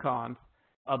and the cons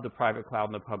of the private cloud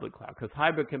and the public cloud, because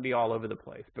hybrid can be all over the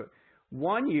place. But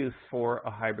one use for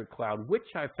a hybrid cloud,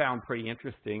 which I found pretty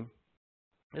interesting,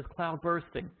 is cloud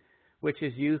bursting, which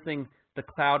is using the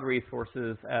cloud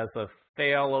resources as a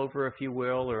failover, if you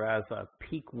will, or as a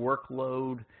peak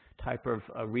workload type of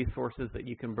resources that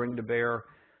you can bring to bear,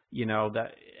 you know,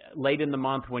 that late in the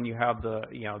month when you have the,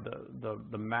 you know,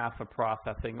 the massive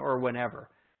processing or whenever.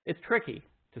 It's tricky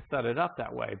to set it up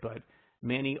that way, but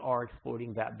many are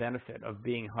exploiting that benefit of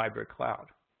being hybrid cloud.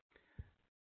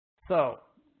 So,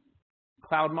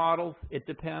 cloud models, it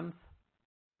depends.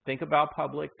 Think about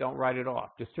public, don't write it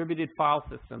off. Distributed file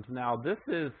systems. Now, this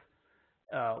is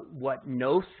what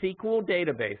NoSQL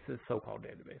databases, so-called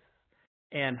databases,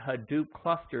 and Hadoop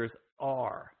clusters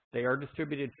are. They are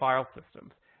distributed file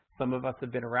systems. Some of us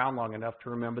have been around long enough to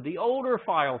remember the older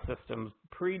file systems,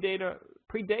 pre-database,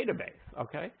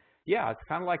 okay? Yeah, it's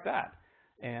kind of like that.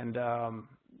 And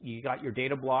you got your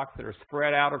data blocks that are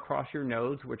spread out across your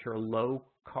nodes, which are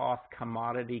low-cost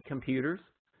commodity computers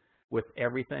with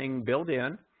everything built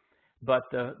in. But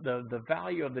the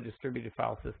value of the distributed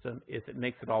file system is it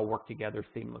makes it all work together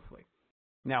seamlessly.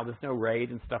 Now, there's no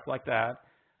RAID and stuff like that.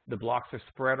 The blocks are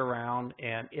spread around,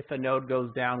 and if a node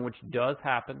goes down, which does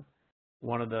happen,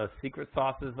 one of the secret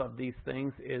sauces of these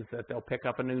things is that they'll pick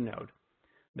up a new node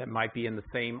that might be in the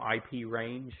same IP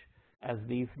range as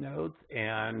these nodes,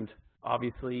 and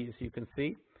obviously, as you can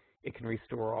see, it can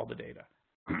restore all the data.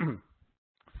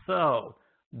 So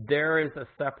there is a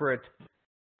separate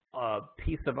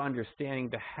piece of understanding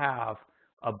to have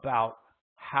about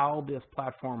how this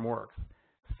platform works,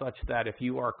 such that if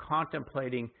you are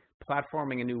contemplating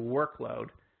platforming a new workload,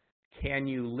 can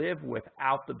you live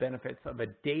without the benefits of a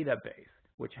database,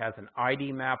 which has an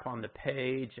ID map on the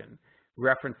page and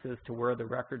references to where the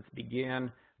records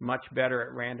begin, much better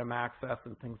at random access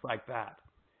and things like that.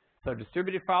 So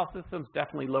distributed file systems,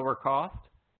 definitely lower cost,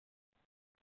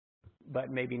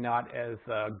 but maybe not as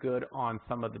good on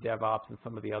some of the DevOps and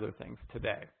some of the other things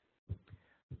today.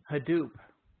 Hadoop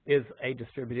is a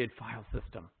distributed file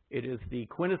system. It is the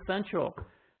quintessential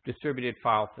distributed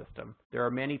file system. There are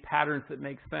many patterns that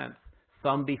make sense,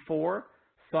 some before,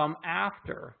 some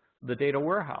after the data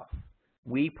warehouse.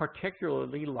 We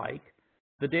particularly like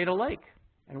the data lake,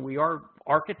 and we are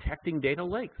architecting data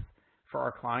lakes for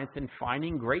our clients and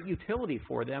finding great utility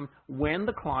for them when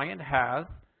the client has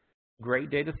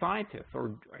great data scientists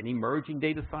or an emerging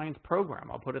data science program,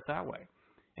 I'll put it that way.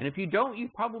 And if you don't, you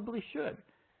probably should.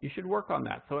 You should work on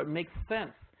that so it makes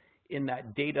sense in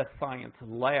that data science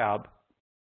lab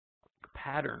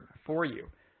pattern for you.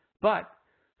 But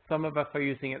some of us are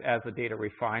using it as a data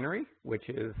refinery, which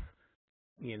is,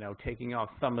 you know, taking off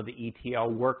some of the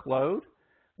ETL workload,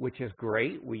 which is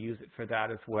great. We use it for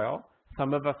that as well.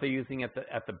 Some of us are using it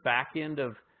at the back end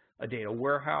of a data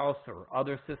warehouse or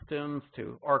other systems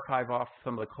to archive off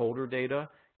some of the colder data,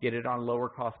 get it on lower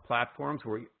cost platforms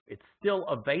where it's still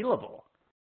available.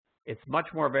 It's much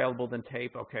more available than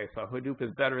tape. Okay, so Hadoop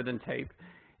is better than tape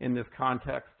in this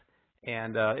context,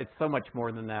 and it's so much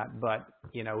more than that, but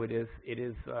you know, it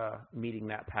is meeting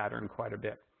that pattern quite a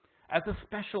bit. As a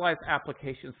specialized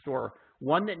application store,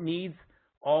 one that needs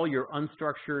all your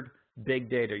unstructured big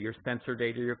data, your sensor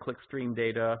data, your clickstream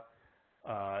data,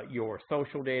 your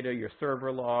social data, your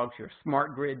server logs, your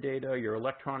smart grid data, your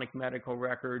electronic medical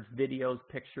records, videos,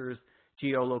 pictures,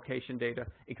 geolocation data,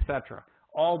 etc.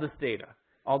 All this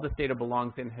data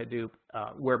belongs in Hadoop.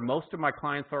 Where most of my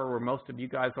clients are, where most of you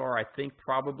guys are, I think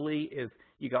probably is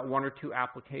you got one or two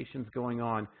applications going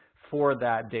on for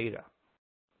that data.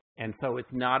 And so it's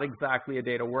not exactly a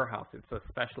data warehouse. It's a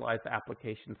specialized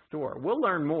application store. We'll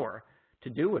learn more to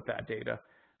do with that data,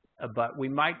 but we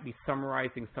might be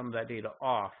summarizing some of that data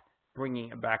off, bringing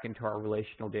it back into our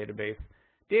relational database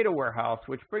data warehouse,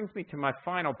 which brings me to my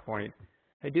final point.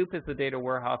 Hadoop is a data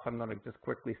warehouse. I'm going to just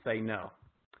quickly say no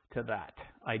to that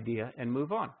idea and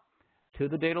move on to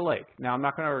the data lake. Now, I'm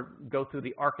not going to go through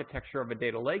the architecture of a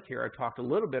data lake here. I talked a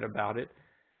little bit about it,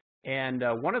 and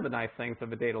one of the nice things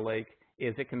of a data lake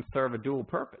is it can serve a dual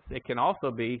purpose. It can also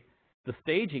be the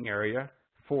staging area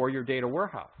for your data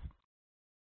warehouse.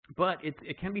 But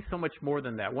it can be so much more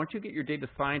than that. Once you get your data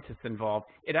scientists involved,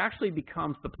 it actually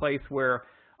becomes the place where,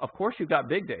 of course, you've got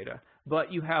big data,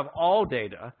 but you have all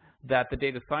data that the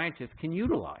data scientists can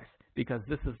utilize because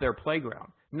this is their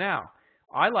playground. Now,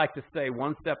 I like to stay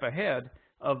one step ahead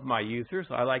of my users.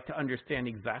 I like to understand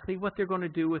exactly what they're going to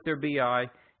do with their BI,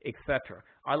 etc.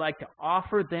 I like to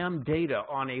offer them data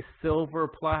on a silver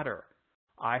platter.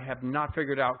 I have not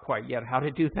figured out quite yet how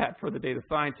to do that for the data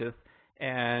scientists,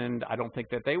 and I don't think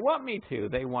that they want me to.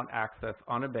 They want access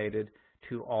unabated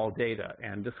to all data,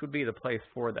 and this would be the place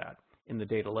for that in the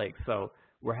data lake. So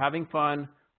we're having fun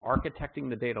architecting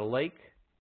the data lake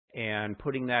and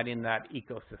putting that in that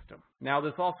ecosystem. Now,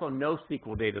 there's also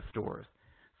NoSQL data stores.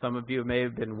 Some of you may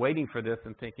have been waiting for this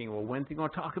and thinking, well, when's he going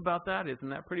to talk about that? Isn't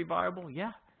that pretty viable?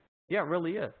 Yeah, it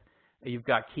really is. You've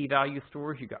got key value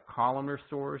stores, you've got columnar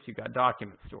stores, you've got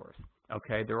document stores.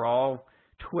 Okay, they're all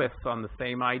twists on the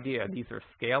same idea. These are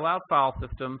scale-out file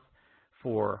systems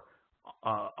for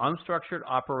unstructured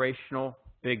operational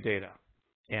big data.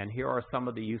 And here are some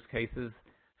of the use cases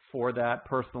for that: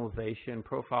 personalization,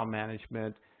 profile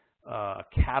management,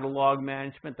 catalog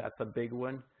management, that's a big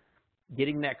one.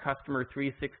 Getting that customer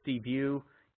 360 view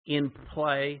in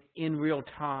play, in real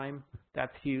time.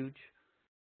 That's huge,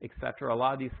 etc. A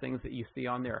lot of these things that you see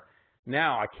on there.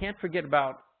 Now, I can't forget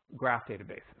about graph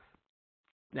databases.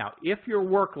 Now, if your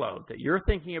workload that you're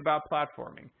thinking about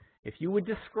platforming, if you would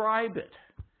describe it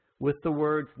with the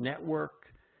words network,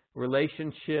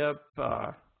 relationship,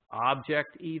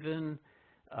 object even,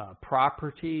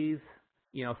 properties,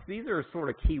 you know, these are sort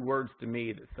of key words to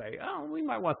me that say, oh, we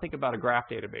might want to think about a graph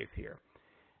database here.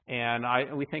 And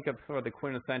we think of sort of the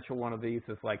quintessential one of these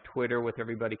as like Twitter with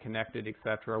everybody connected,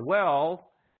 etc. Well,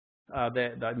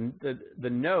 the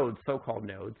nodes, so-called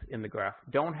nodes in the graph,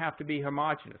 don't have to be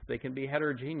homogeneous. They can be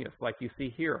heterogeneous, like you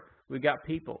see here. We got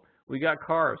people, we got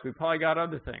cars, we probably got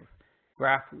other things.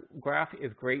 Graph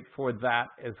is great for that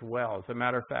as well. As a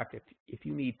matter of fact, if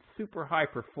you need super high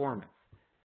performance,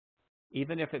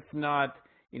 even if it's not,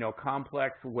 you know,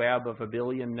 complex web of a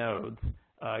billion nodes,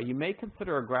 you may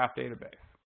consider a graph database.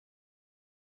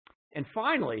 And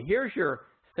finally, here's your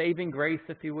saving grace,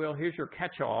 if you will. Here's your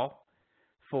catch-all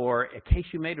for in case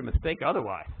you made a mistake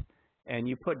otherwise, and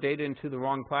you put data into the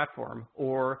wrong platform,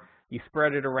 or you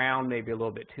spread it around maybe a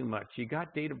little bit too much. You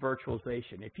got data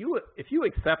virtualization. If you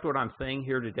accept what I'm saying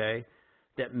here today,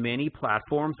 that many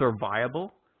platforms are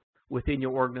viable within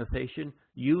your organization,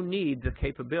 you need the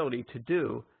capability to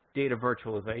do data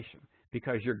virtualization,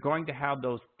 because you're going to have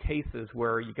those cases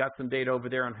where you got some data over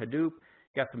there on Hadoop,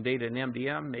 got some data in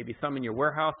MDM, maybe some in your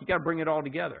warehouse. You got to bring it all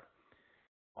together.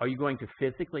 Are you going to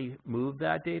physically move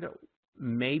that data?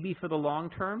 Maybe for the long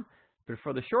term, but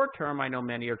for the short term, I know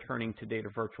many are turning to data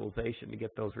virtualization to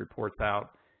get those reports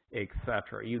out,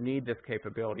 etc. You need this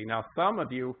capability. Now, some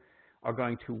of you are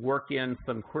going to work in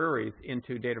some queries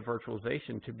into data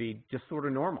virtualization to be just sort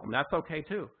of normal, and that's okay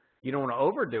too. You don't want to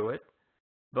overdo it,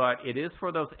 but it is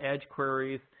for those edge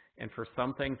queries and for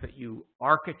some things that you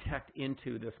architect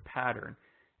into this pattern,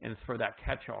 and it's for that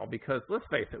catch-all, because let's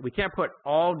face it, we can't put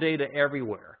all data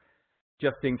everywhere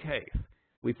just in case.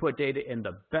 We put data in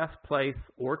the best place,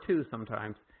 or two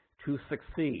sometimes, to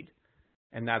succeed,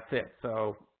 and that's it.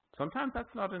 So sometimes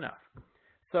that's not enough.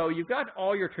 So you've got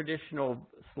all your traditional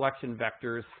selection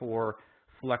vectors for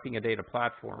selecting a data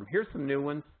platform. Here's some new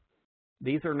ones.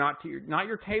 These are not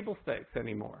your table stakes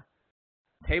anymore.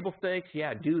 Table stakes,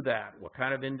 yeah, do that. What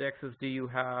kind of indexes do you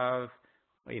have?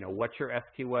 You know, what's your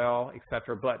SQL,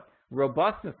 etc. But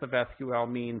robustness of SQL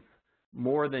means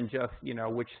more than just, you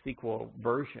know, which SQL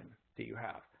version do you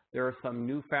have. There are some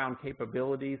newfound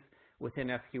capabilities within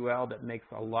SQL that makes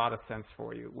a lot of sense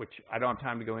for you, which I don't have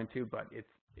time to go into,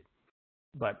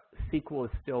 but SQL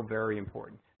is still very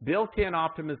important. Built-in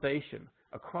optimization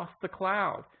across the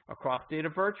cloud, across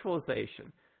data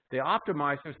virtualization. The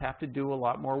optimizers have to do a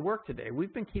lot more work today.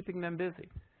 We've been keeping them busy,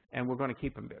 and we're going to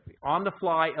keep them busy.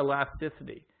 On-the-fly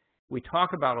elasticity. We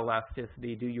talk about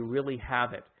elasticity. Do you really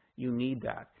have it? You need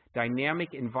that.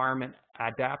 Dynamic environment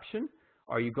adaptation.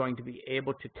 Are you going to be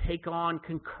able to take on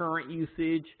concurrent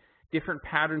usage, different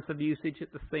patterns of usage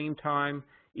at the same time?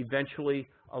 Eventually,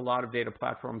 a lot of data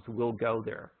platforms will go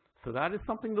there. So that is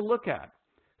something to look at.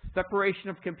 Separation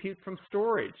of compute from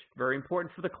storage. Very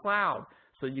important for the cloud.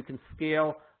 So you can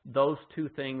scale those two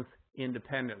things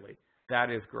independently.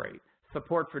 That is great.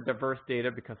 Support for diverse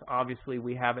data, because obviously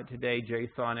we have it today,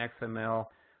 JSON, XML,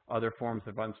 other forms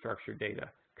of unstructured data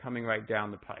coming right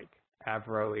down the pike,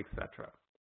 Avro, etc.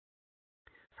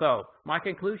 So my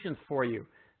conclusions for you.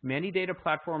 Many data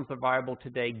platforms are viable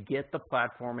today. Get the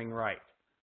platforming right.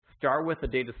 Start with the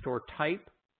data store type,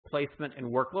 placement, and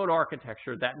workload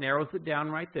architecture. That narrows it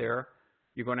down right there.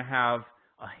 You're going to have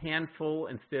a handful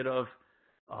instead of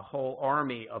a whole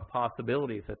army of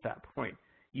possibilities at that point.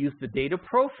 Use the data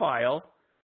profile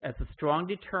as a strong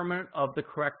determinant of the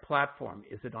correct platform.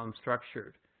 Is it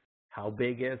unstructured? How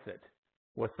big is it?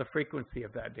 What's the frequency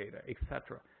of that data,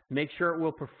 etc. Make sure it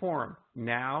will perform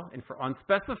now and for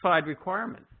unspecified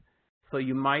requirements. So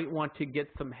you might want to get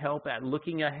some help at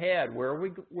looking ahead. Where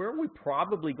are we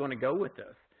probably going to go with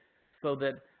this? So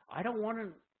that I don't want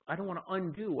to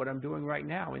undo what I'm doing right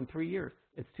now in 3 years.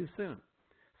 It's too soon.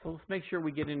 So let's make sure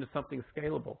we get into something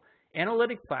scalable.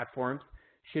 Analytic platforms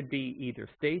should be either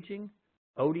staging,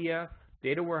 ODS,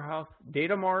 data warehouse,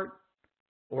 data mart,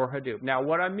 or Hadoop. Now,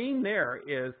 what I mean there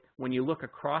is when you look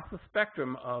across the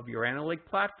spectrum of your analytic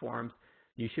platforms,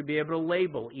 you should be able to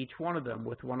label each one of them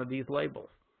with one of these labels.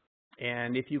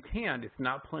 And if you can't, it's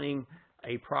not playing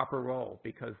a proper role,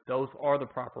 because those are the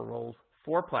proper roles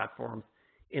for platforms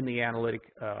in the analytic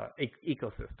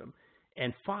ecosystem.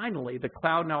 And finally, the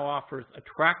cloud now offers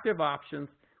attractive options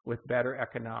with better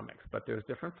economics, but there's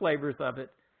different flavors of it,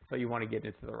 so you want to get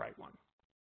into the right one.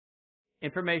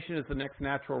 Information is the next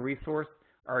natural resource.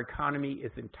 Our economy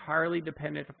is entirely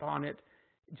dependent upon it.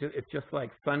 it's just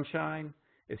like sunshine.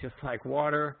 It's just like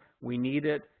water. We need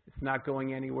it. It's not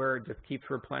going anywhere. It just keeps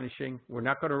replenishing. We're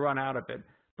not going to run out of it,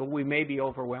 but we may be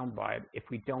overwhelmed by it if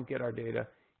we don't get our data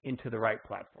into the right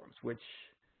platforms, which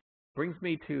brings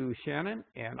me to Shannon,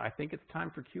 and I think it's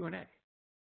time for Q&A.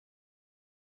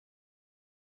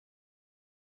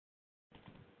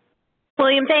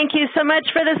 William, thank you so much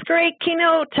for this great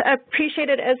keynote. Appreciate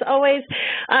it as always.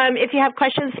 If you have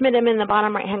questions, submit them in the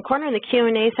bottom right-hand corner in the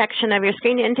Q&A section of your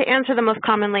screen. And to answer the most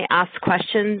commonly asked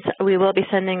questions, we will be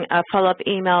sending a follow-up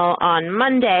email on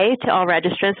Monday to all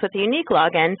registrants with a unique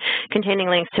login containing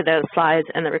links to those slides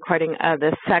and the recording of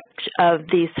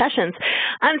these sessions.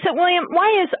 So, William,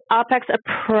 why is OpEx a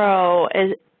pro?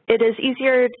 It is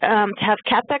easier to have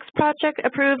CapEx project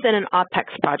approved than an OpEx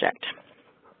project.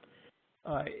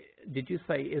 Did you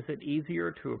say, is it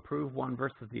easier to approve one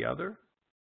versus the other?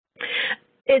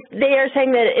 They are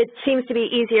saying that it seems to be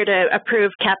easier to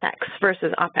approve CapEx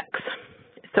versus OpEx.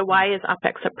 So why is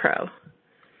OpEx a pro?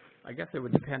 I guess it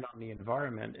would depend on the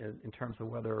environment in terms of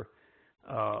whether,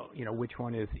 which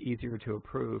one is easier to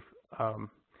approve.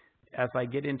 As I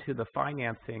get into the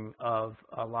financing of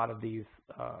a lot of these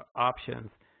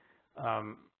options,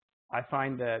 I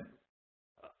find that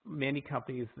many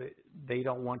companies, they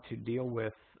don't want to deal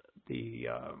with the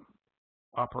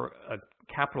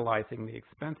capitalizing the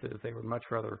expenses. They would much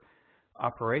rather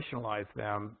operationalize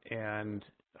them, and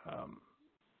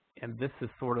this is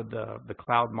sort of the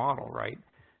cloud model, right?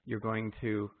 You're going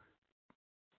to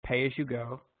pay as you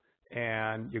go,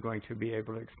 and you're going to be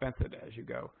able to expense it as you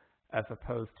go, as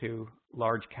opposed to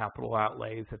large capital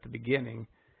outlays at the beginning,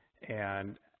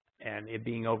 and it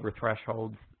being over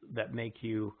thresholds that make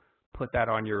you put that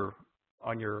on your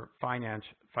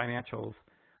financials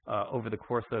over the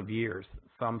course of years.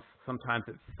 Sometimes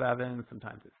it's 7,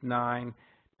 sometimes it's 9.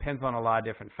 Depends on a lot of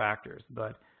different factors.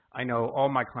 But I know all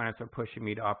my clients are pushing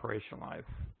me to operationalize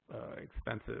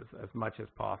expenses as much as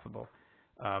possible.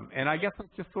 And I guess it's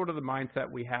just sort of the mindset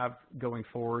we have going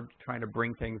forward, trying to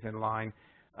bring things in line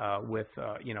with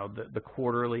the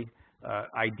quarterly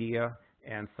idea.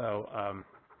 And so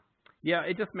yeah,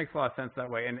 it just makes a lot of sense that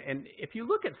way. And if you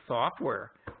look at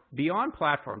software beyond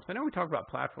platforms, I know we talk about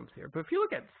platforms here, but if you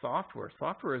look at software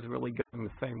is really going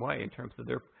the same way in terms of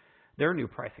their new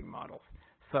pricing models.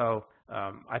 So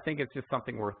I think it's just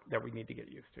something that we need to get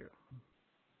used to.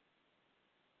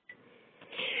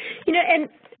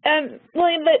 And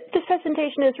William, this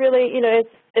presentation is really,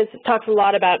 it talks a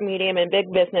lot about medium and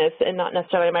big business and not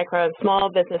necessarily micro and small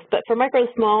business. But for micro and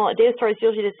small, data store is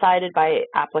usually decided by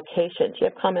application. Do you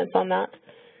have comments on that?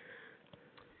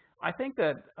 I think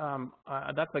that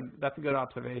that's a good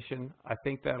observation. I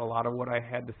think that a lot of what I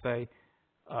had to say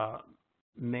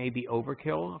may be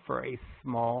overkill for a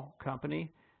small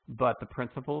company, but the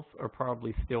principles are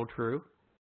probably still true,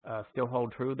 still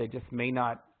hold true. They just may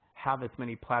not have as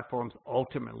many platforms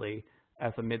ultimately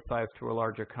as a mid-sized to a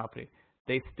larger company.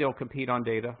 They still compete on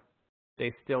data.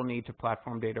 They still need to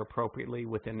platform data appropriately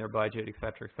within their budget, et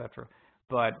cetera, et cetera.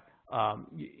 But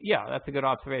yeah, that's a good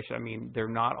observation. I mean, they're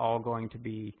not all going to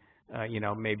be,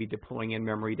 maybe deploying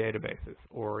in-memory databases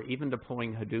or even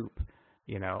deploying Hadoop.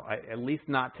 At least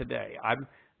not today.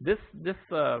 This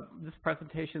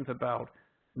presentation is about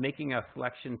making a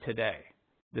selection today.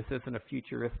 This isn't a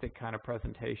futuristic kind of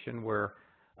presentation where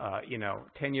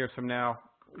 10 years from now,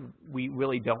 we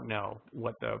really don't know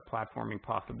what the platforming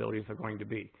possibilities are going to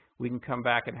be. We can come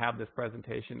back and have this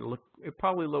presentation. It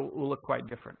probably will look quite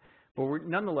different. But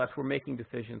nonetheless, we're making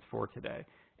decisions for today.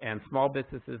 And small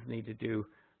businesses need to do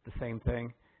the same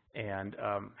thing and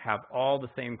have all the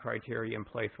same criteria in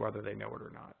place, whether they know it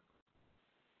or not.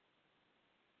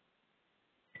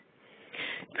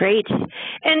 Great.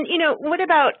 And, what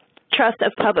about trust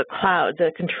of public cloud,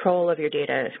 the control of your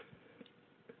data?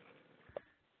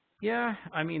 Yeah,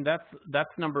 I mean,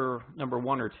 that's number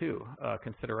 1 or 2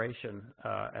 consideration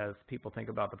as people think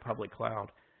about the public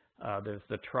cloud. There's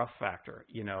the trust factor.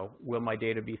 Will my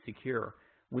data be secure?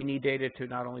 We need data to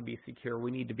not only be secure,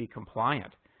 we need to be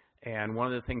compliant. And one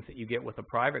of the things that you get with a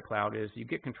private cloud is you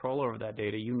get control over that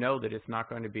data. You know that it's not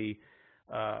going to be,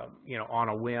 on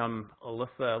a whim.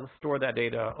 Let's store that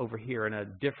data over here in a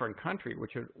different country,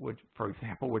 which for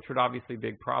example, which would obviously be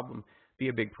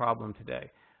a big problem today.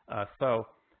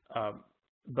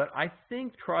 But I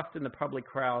think trust in the public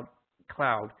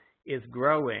cloud is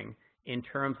growing in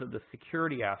terms of the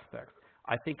security aspects.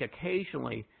 I think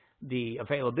occasionally the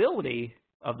availability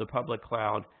of the public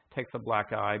cloud takes a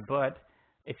black eye, but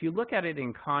if you look at it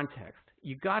in context,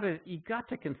 you got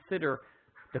to consider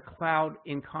the cloud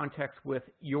in context with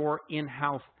your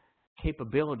in-house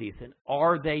capabilities, and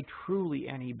are they truly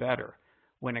any better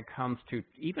when it comes to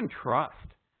even trust?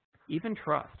 even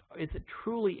trust. Is it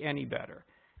truly any better?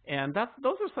 And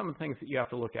those are some of the things that you have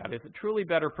to look at. Is it truly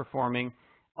better performing?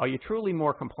 Are you truly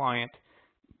more compliant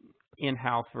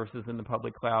in-house versus in the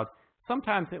public cloud?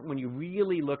 Sometimes when you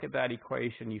really look at that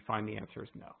equation, you find the answer is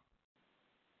no.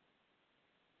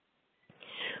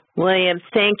 William,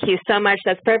 thank you so much.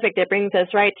 That's perfect. It brings us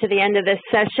right to the end of this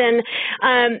session.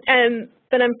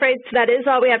 But I'm afraid that is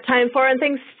all we have time for. And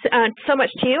thanks so much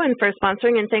to you and for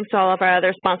sponsoring, and thanks to all of our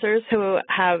other sponsors who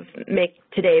have made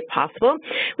today possible.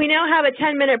 We now have a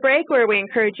 10-minute break where we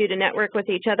encourage you to network with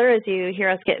each other as you hear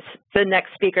us get the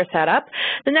next speaker set up.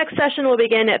 The next session will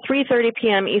begin at 3:30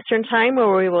 p.m. Eastern Time,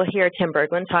 where we will hear Tim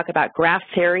Berglund talk about graph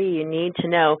theory you need to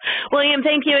know. William,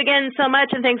 thank you again so much,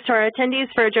 and thanks to our attendees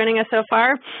for joining us so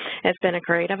far. It's been a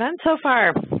great event so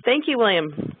far. Thank you,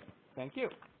 William. Thank you.